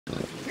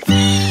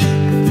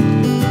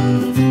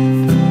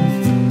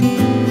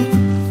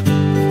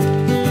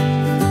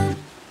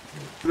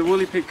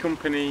Pig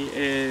Company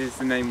is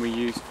the name we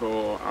use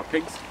for our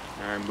pigs.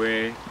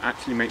 We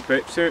actually make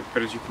birch syrup,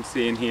 but as you can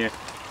see in here,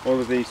 all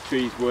of these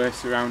trees were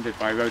surrounded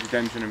by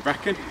rhododendron and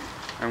bracken,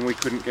 and we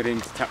couldn't get in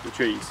to tap the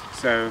trees.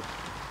 So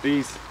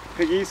these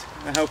piggies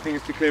are helping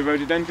us to clear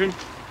rhododendron.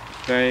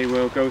 They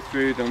will go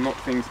through, they'll knock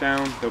things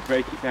down, they'll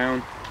break it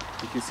down.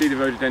 You can see the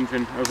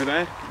rhododendron over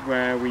there,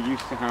 where we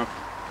used to have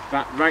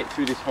that right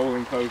through this whole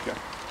enclosure,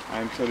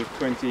 sort of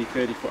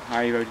 20-30 foot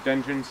high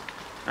rhododendrons,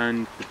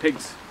 and the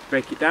pigs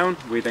break it down.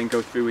 We then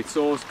go through with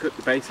saws, cut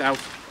the base out,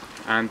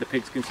 and the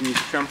pigs continue to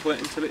trample it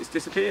until it's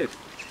disappeared.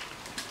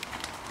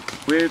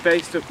 We're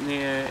based up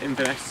near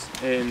Inverness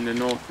in the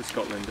north of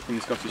Scotland, up in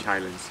the Scottish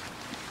Highlands.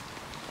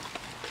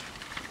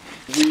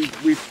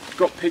 We've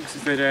got pigs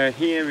that are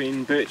here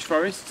in birch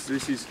forests.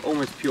 This is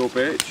almost pure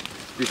birch.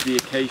 There's the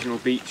occasional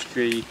beech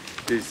tree,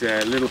 there's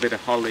a little bit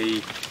of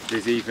holly,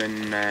 there's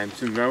even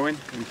some rowan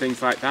and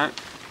things like that,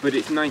 but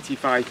it's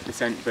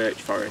 95% birch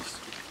forest.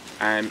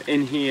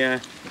 In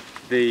here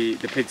the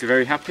pigs are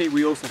very happy.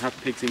 We also have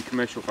pigs in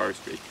commercial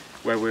forestry,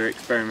 where we're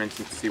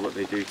experimenting to see what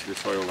they do to the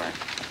soil there.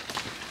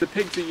 The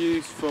pigs are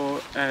used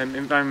for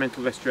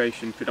environmental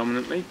restoration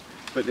predominantly,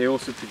 but they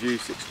also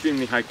produce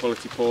extremely high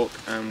quality pork,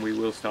 and we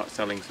will start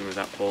selling some of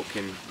that pork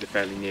in the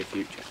fairly near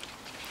future.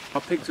 Our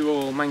pigs are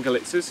all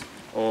Mangalitzers,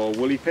 or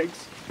woolly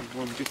pigs. There's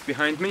one just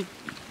behind me,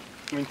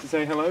 coming to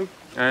say hello.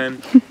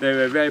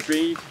 They're a rare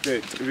breed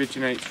that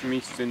originates from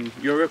Eastern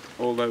Europe,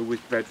 although was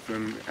bred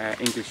from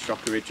English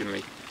stock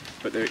originally.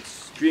 But they're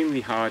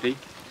extremely hardy.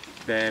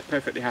 They're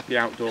perfectly happy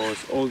outdoors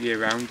all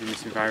year round in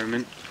this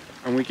environment,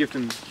 and we give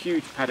them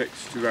huge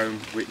paddocks to roam,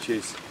 which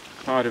is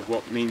part of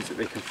what means that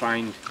they can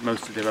find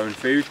most of their own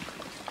food.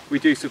 We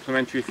do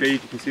supplementary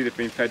feed. You can see they've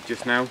been fed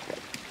just now,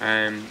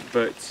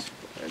 but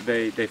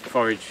they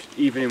forage,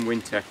 even in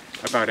winter,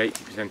 about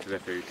 80% of their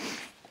food.